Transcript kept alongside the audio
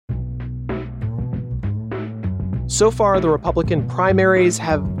So far, the Republican primaries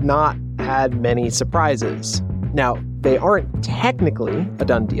have not had many surprises. Now, they aren't technically a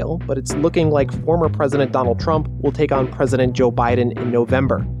done deal, but it's looking like former President Donald Trump will take on President Joe Biden in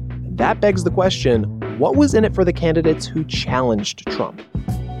November. And that begs the question, what was in it for the candidates who challenged Trump?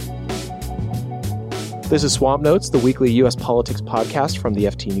 This is Swamp Notes, the weekly U.S. politics podcast from the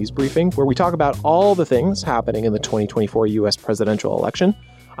FT News Briefing, where we talk about all the things happening in the 2024 U.S. presidential election.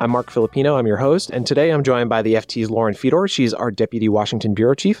 I'm Mark Filipino, I'm your host, and today I'm joined by the FT's Lauren Fedor. She's our Deputy Washington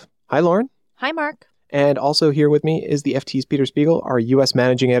Bureau Chief. Hi, Lauren. Hi, Mark. And also here with me is the FT's Peter Spiegel, our U.S.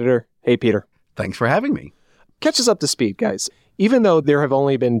 Managing Editor. Hey, Peter. Thanks for having me. Catch us up to speed, guys. Even though there have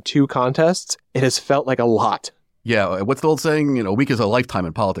only been 2 contests, it has felt like a lot. Yeah, what's the old saying? A week is a lifetime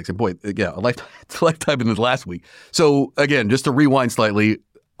in politics. And boy, yeah, it's a lifetime in the last week. So again, just to rewind slightly,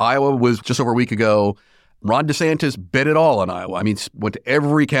 Iowa was just over a week ago. Ron DeSantis bet it all on Iowa. I mean, went to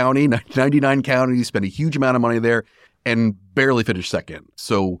every county, 99 counties, spent a huge amount of money there, and barely finished second.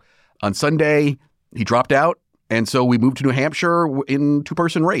 So on Sunday, he dropped out. And so we moved to New Hampshire in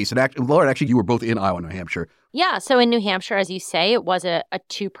 2-person race. And Lauren, actually, you were both in Iowa and New Hampshire. Yeah. So in New Hampshire, as you say, it was a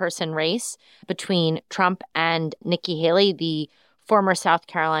 2-person race between Trump and Nikki Haley, the former South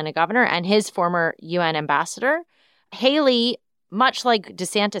Carolina governor, and his former UN ambassador. Haley, much like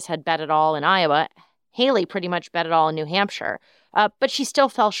DeSantis had bet it all in Iowa, Haley pretty much bet it all in New Hampshire. But she still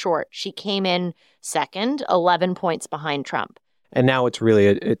fell short. She came in second, 11 points behind Trump. And now it's really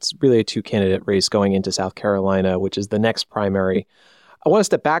a 2-candidate race going into South Carolina, which is the next primary. I want to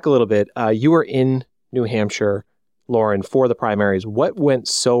step back a little bit. You were in New Hampshire, Lauren, for the primaries. What went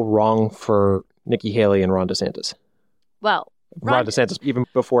so wrong for Nikki Haley and Ron DeSantis? Well, Ron DeSantis, even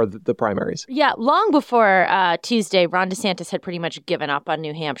before the primaries. Yeah, long before Tuesday, Ron DeSantis had pretty much given up on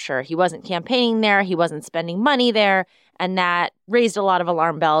New Hampshire. He wasn't campaigning there. He wasn't spending money there. And that raised a lot of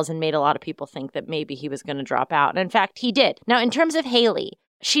alarm bells and made a lot of people think that maybe he was going to drop out. And in fact, he did. Now, in terms of Haley,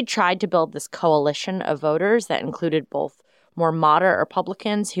 she tried to build this coalition of voters that included both more moderate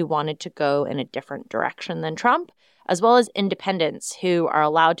Republicans who wanted to go in a different direction than Trump, as well as independents who are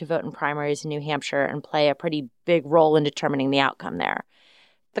allowed to vote in primaries in New Hampshire and play a pretty big role in determining the outcome there.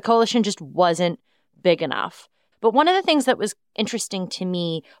 The coalition just wasn't big enough. But one of the things that was interesting to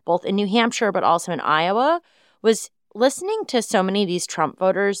me, both in New Hampshire but also in Iowa, was listening to so many of these Trump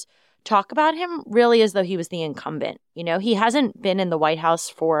voters talk about him really as though he was the incumbent. You know, he hasn't been in the White House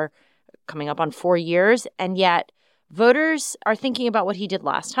for coming up on 4 years, and yet voters are thinking about what he did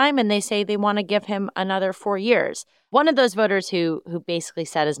last time, and they say they want to give him another 4 years. One of those voters who basically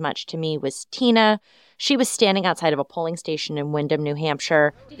said as much to me was Tina. She was standing outside of a polling station in Windham, New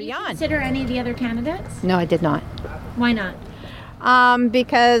Hampshire. Did you consider any of the other candidates? No, I did not. Why not?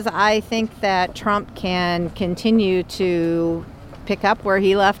 Because I think that Trump can continue to pick up where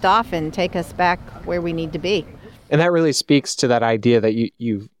he left off and take us back where we need to be. And that really speaks to that idea that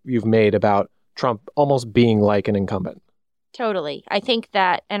you've made about Trump almost being like an incumbent. Totally. I think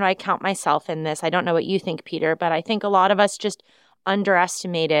that, and I count myself in this, I don't know what you think, Peter, but I think a lot of us just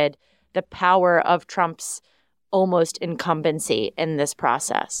underestimated the power of Trump's almost incumbency in this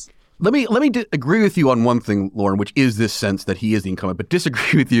process. Let me agree with you on one thing, Lauren, which is this sense that he is the incumbent, but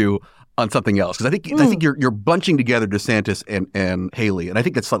disagree with you on something else. Because I think you're bunching together DeSantis and Haley, and I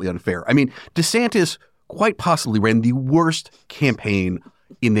think that's slightly unfair. I mean, DeSantis quite possibly ran the worst campaign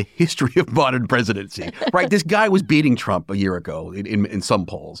in the history of modern presidency, right? This guy was beating Trump a year ago in some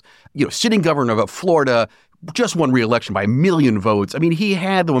polls. You know, sitting governor of Florida, just won re-election by 1 million votes. I mean, he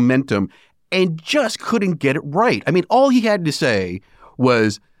had the momentum and just couldn't get it right. I mean, all he had to say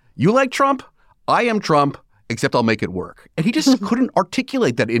was, you like Trump? I am Trump, except I'll make it work. And he just couldn't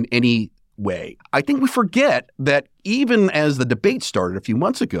articulate that in any way. I think we forget that even as the debate started a few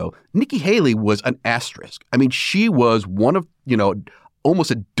months ago, Nikki Haley was an asterisk. I mean, she was one of,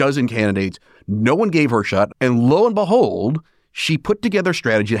 almost a dozen candidates. No one gave her a shot. And lo and behold, she put together a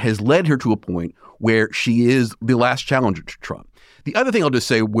strategy that has led her to a point where she is the last challenger to Trump. The other thing I'll just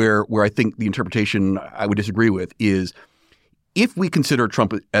say where I think the interpretation I would disagree with is if we consider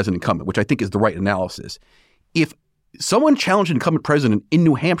Trump as an incumbent, which I think is the right analysis, if someone challenged an incumbent president in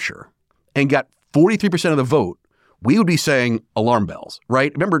New Hampshire and got 43% of the vote, we would be saying alarm bells,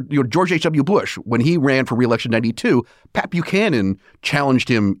 right? Remember, George H.W. Bush, when he ran for re-election in 92, Pat Buchanan challenged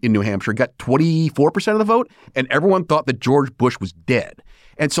him in New Hampshire, got 24% of the vote, and everyone thought that George Bush was dead.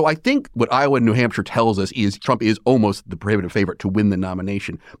 And so I think what Iowa and New Hampshire tells us is Trump is almost the prohibitive favorite to win the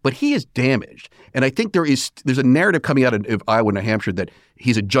nomination, but he is damaged. And I think there's a narrative coming out of Iowa and New Hampshire that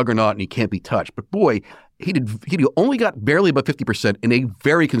he's a juggernaut and he can't be touched. But boy, he only got barely above 50% in a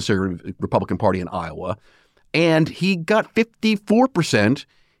very conservative Republican Party in Iowa. And he got 54%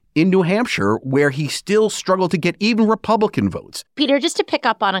 in New Hampshire, where he still struggled to get even Republican votes. Peter, just to pick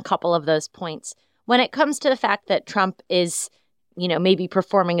up on a couple of those points, when it comes to the fact that Trump is, maybe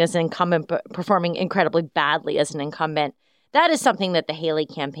performing as an incumbent, but performing incredibly badly as an incumbent, that is something that the Haley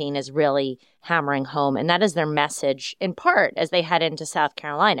campaign is really hammering home. And that is their message, in part, as they head into South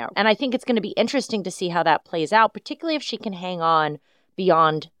Carolina. And I think it's going to be interesting to see how that plays out, particularly if she can hang on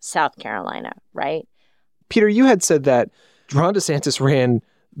beyond South Carolina, right? Peter, you had said that Ron DeSantis ran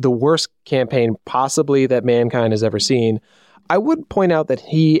the worst campaign possibly that mankind has ever seen. I would point out that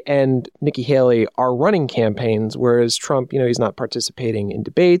he and Nikki Haley are running campaigns, whereas Trump, he's not participating in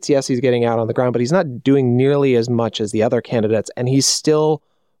debates. Yes, he's getting out on the ground, but he's not doing nearly as much as the other candidates, and he's still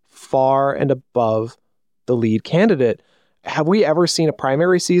far and above the lead candidate. Have we ever seen a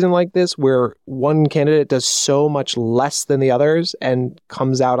primary season like this where one candidate does so much less than the others and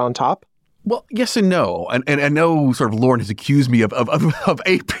comes out on top? Well, yes and no. And I know sort of Lauren has accused me of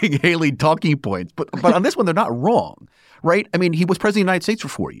aping Haley talking points, but on this one, they're not wrong, right? I mean, he was president of the United States for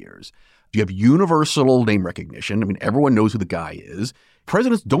 4 years. You have universal name recognition. I mean, everyone knows who the guy is.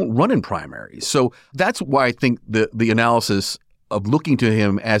 Presidents don't run in primaries. So that's why I think the analysis of looking to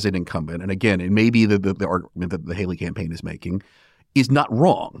him as an incumbent, and again, it may be the argument that the Haley campaign is making, is not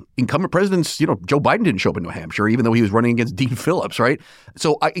wrong. Incumbent presidents, Joe Biden didn't show up in New Hampshire, even though he was running against Dean Phillips, right?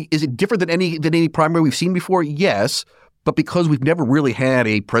 So is it different than any primary we've seen before? Yes, but because we've never really had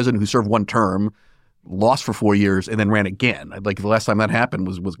a president who served one term, lost for 4 years, and then ran again. Like the last time that happened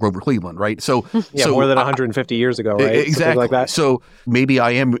was Grover Cleveland, right? So more than 150 years ago, right? Exactly. Something like that. So maybe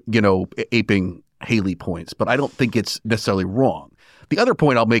I am, aping Haley points, but I don't think it's necessarily wrong. The other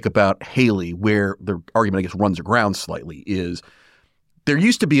point I'll make about Haley, where the argument, I guess, runs aground slightly, is there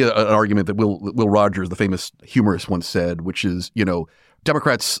used to be an argument that Will Rogers, the famous humorist, once said, which is,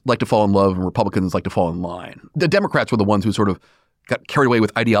 Democrats like to fall in love and Republicans like to fall in line. The Democrats were the ones who sort of got carried away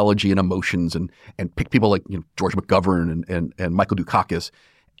with ideology and emotions and picked people like George McGovern and Michael Dukakis.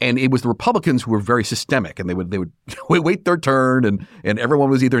 And it was the Republicans who were very systemic, and they would wait their turn, and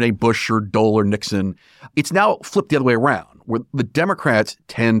everyone was either named Bush or Dole or Nixon. It's now flipped the other way around, where the Democrats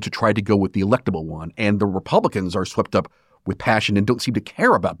tend to try to go with the electable one, and the Republicans are swept up with passion and don't seem to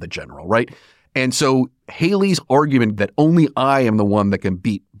care about the general, right? And so Haley's argument that only I am the one that can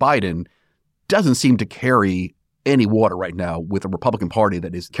beat Biden doesn't seem to carry any water right now with a Republican Party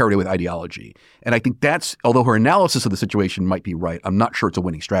that is carried away with ideology. And I think that's, although her analysis of the situation might be right, I'm not sure it's a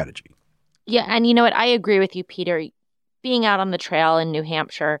winning strategy. Yeah, and you know what? I agree with you, Peter. Being out on the trail in New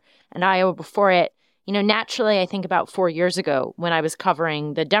Hampshire and Iowa before it, naturally, I think about 4 years ago when I was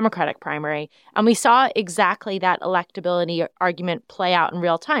covering the Democratic primary, and we saw exactly that electability argument play out in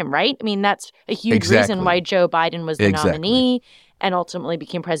real time, right? I mean, that's a huge reason why Joe Biden was the nominee and ultimately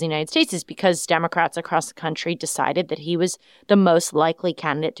became president of the United States, is because Democrats across the country decided that he was the most likely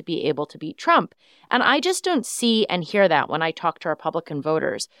candidate to be able to beat Trump. And I just don't see and hear that when I talk to Republican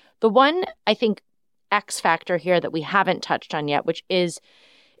voters. The one, I think, X factor here that we haven't touched on yet, which is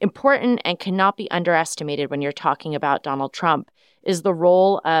important and cannot be underestimated when you're talking about Donald Trump, is the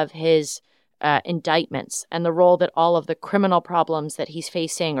role of his indictments and the role that all of the criminal problems that he's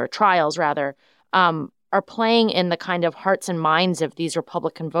facing, or trials rather, are playing in the kind of hearts and minds of these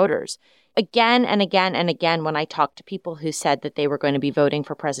Republican voters. Again and again and again, when I talked to people who said that they were going to be voting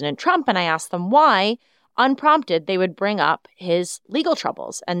for President Trump and I asked them why, unprompted, they would bring up his legal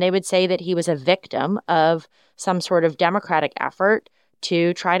troubles. And they would say that he was a victim of some sort of Democratic effort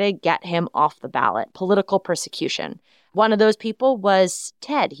to try to get him off the ballot, political persecution. One of those people was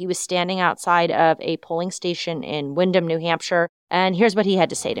Ted. He was standing outside of a polling station in Windham, New Hampshire, and here's what he had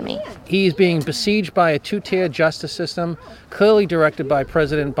to say to me. He's being besieged by a two-tier justice system, clearly directed by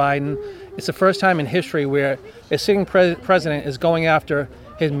President Biden. It's the first time in history where a sitting president is going after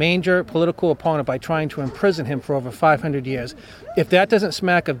his major political opponent by trying to imprison him for over 500 years. If that doesn't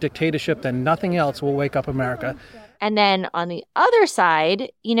smack of dictatorship, then nothing else will wake up America. And then on the other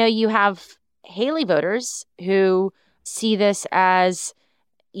side, you have Haley voters who see this as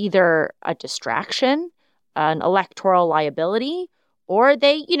either a distraction, an electoral liability, or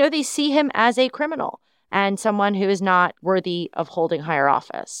they see him as a criminal and someone who is not worthy of holding higher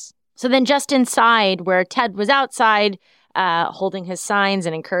office. So then just inside where Ted was outside holding his signs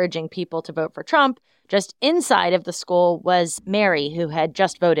and encouraging people to vote for Trump, just inside of the school was Mary, who had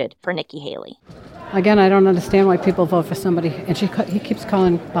just voted for Nikki Haley. Again, I don't understand why people vote for somebody, and he keeps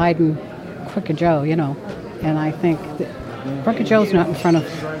calling Biden Crooked Joe, and I think that Crooked Joe's not in front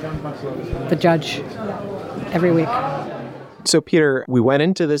of the judge every week. So, Peter, we went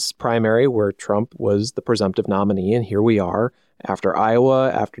into this primary where Trump was the presumptive nominee, and here we are after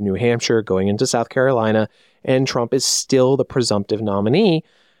Iowa, after New Hampshire, going into South Carolina, and Trump is still the presumptive nominee.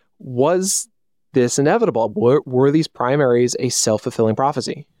 Was this inevitable? Were these primaries a self-fulfilling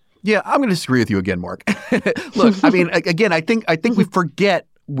prophecy? Yeah, I'm going to disagree with you again, Mark. Look, I mean, again, I think we forget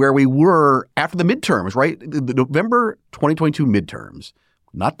where we were after the midterms, right? The November 2022 midterms,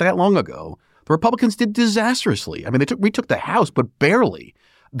 not that long ago, the Republicans did disastrously. I mean, we took the House, but barely.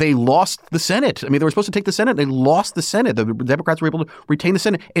 They lost the Senate. I mean, they were supposed to take the Senate. They lost the Senate. The Democrats were able to retain the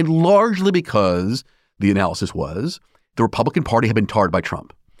Senate, and largely because the analysis was the Republican Party had been tarred by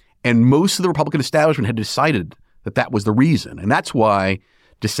Trump. And most of the Republican establishment had decided that that was the reason. And that's why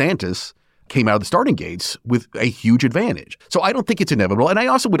DeSantis came out of the starting gates with a huge advantage. So I don't think it's inevitable. And I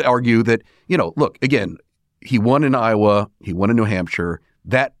also would argue that, look, again, he won in Iowa, he won in New Hampshire.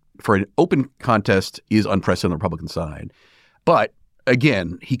 That, for an open contest, is unprecedented on the Republican side. But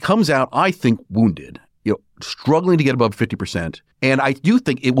again, he comes out, I think, wounded, struggling to get above 50%. And I do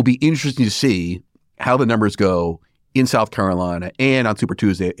think it will be interesting to see how the numbers go in South Carolina and on Super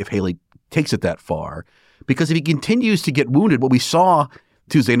Tuesday if Haley takes it that far. Because if he continues to get wounded, what we saw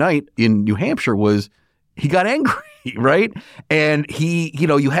Tuesday night in New Hampshire was he got angry, right? And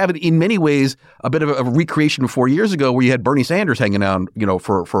you have it in many ways a bit of a recreation of 4 years ago where you had Bernie Sanders hanging out,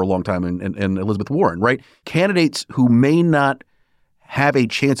 for a long time and Elizabeth Warren, right? Candidates who may not have a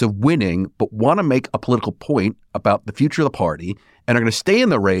chance of winning but want to make a political point about the future of the party and are going to stay in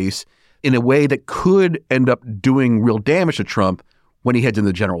the race in a way that could end up doing real damage to Trump when he heads into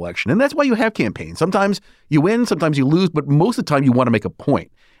the general election. And that's why you have campaigns. Sometimes you win, sometimes you lose, but most of the time you want to make a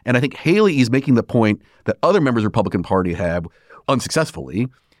point. And I think Haley is making the point that other members of the Republican Party have unsuccessfully,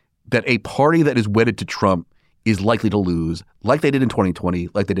 that a party that is wedded to Trump is likely to lose, like they did in 2020,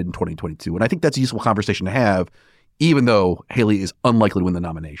 like they did in 2022. And I think that's a useful conversation to have, even though Haley is unlikely to win the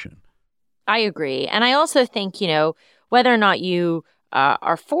nomination. I agree. And I also think, whether or not you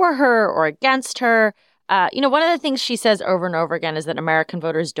are for her or against her, one of the things she says over and over again is that American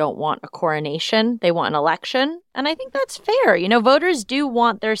voters don't want a coronation. They want an election. And I think that's fair. Voters do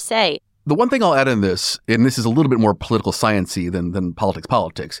want their say. The one thing I'll add in this, and this is a little bit more political science-y than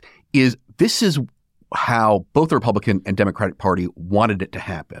politics, is this is how both the Republican and Democratic Party wanted it to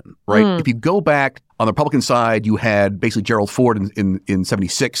happen, right? If you go back on the Republican side, you had basically Gerald Ford in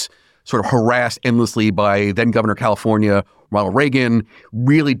 76, sort of harassed endlessly by then Governor of California, Ronald Reagan,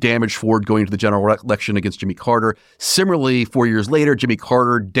 really damaged Ford going into the general election against Jimmy Carter. Similarly, 4 years later, Jimmy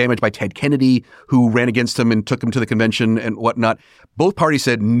Carter damaged by Ted Kennedy, who ran against him and took him to the convention and whatnot. Both parties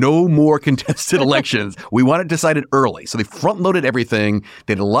said no more contested elections. We want it decided early. So they front-loaded everything.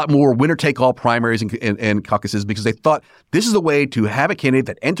 They did a lot more winner-take-all primaries and caucuses because they thought this is a way to have a candidate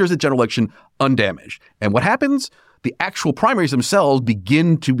that enters the general election undamaged. And what happens? The actual primaries themselves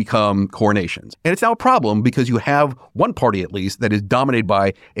begin to become coronations. And it's now a problem because you have one party, at least, that is dominated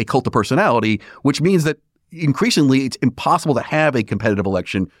by a cult of personality, which means that increasingly it's impossible to have a competitive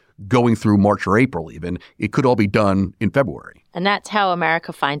election going through March or April even. It could all be done in February. And that's how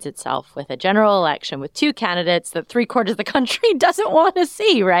America finds itself with a general election with two candidates that 3/4 of the country doesn't want to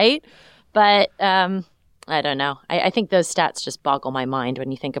see, right? But I don't know. I think those stats just boggle my mind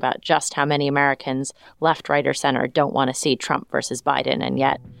when you think about just how many Americans, left, right, or center, don't want to see Trump versus Biden. And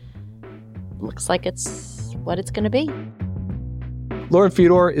yet, looks like it's what it's going to be. Lauren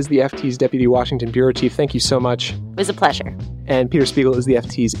Fedor is the FT's Deputy Washington Bureau Chief. Thank you so much. It was a pleasure. And Peter Spiegel is the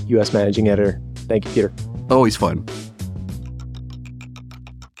FT's U.S. Managing Editor. Thank you, Peter. Always fun.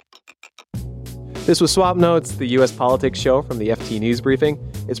 This was Swap Notes, the U.S. politics show from the FT News Briefing.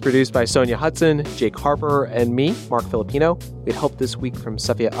 It's produced by Sonia Hudson, Jake Harper, and me, Mark Filipino. We had help this week from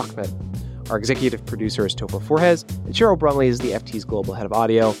Safia Ahmed. Our executive producer is Topher Forhez, and Cheryl Brumley is the FT's global head of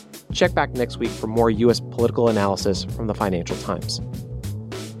audio. Check back next week for more U.S. political analysis from the Financial Times.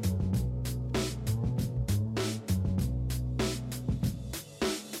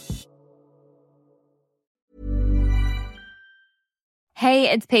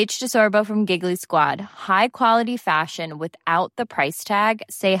 Hey, it's Paige DeSorbo from Giggly Squad. High quality fashion without the price tag.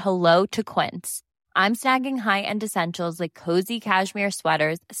 Say hello to Quince. I'm snagging high-end essentials like cozy cashmere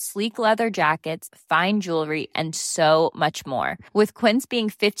sweaters, sleek leather jackets, fine jewelry, and so much more. With Quince being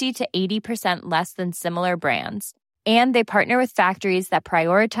 50 to 80% less than similar brands. And they partner with factories that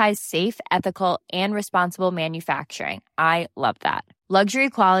prioritize safe, ethical, and responsible manufacturing. I love that. Luxury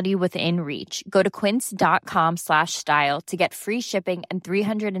quality within reach. Go to quince.com/style to get free shipping and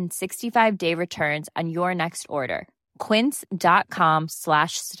 365-day returns on your next order.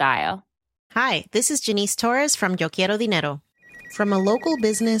 Quince.com/style. Hi, this is Janice Torres from Yo Quiero Dinero. From a local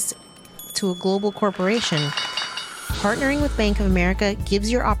business to a global corporation, partnering with Bank of America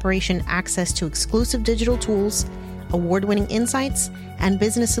gives your operation access to exclusive digital tools, award-winning insights, and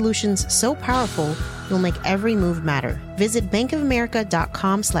business solutions so powerful, you'll make every move matter. Visit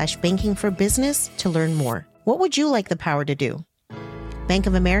bankofamerica.com/banking for business to learn more. What would you like the power to do? Bank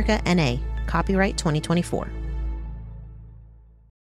of America, N.A., copyright 2024.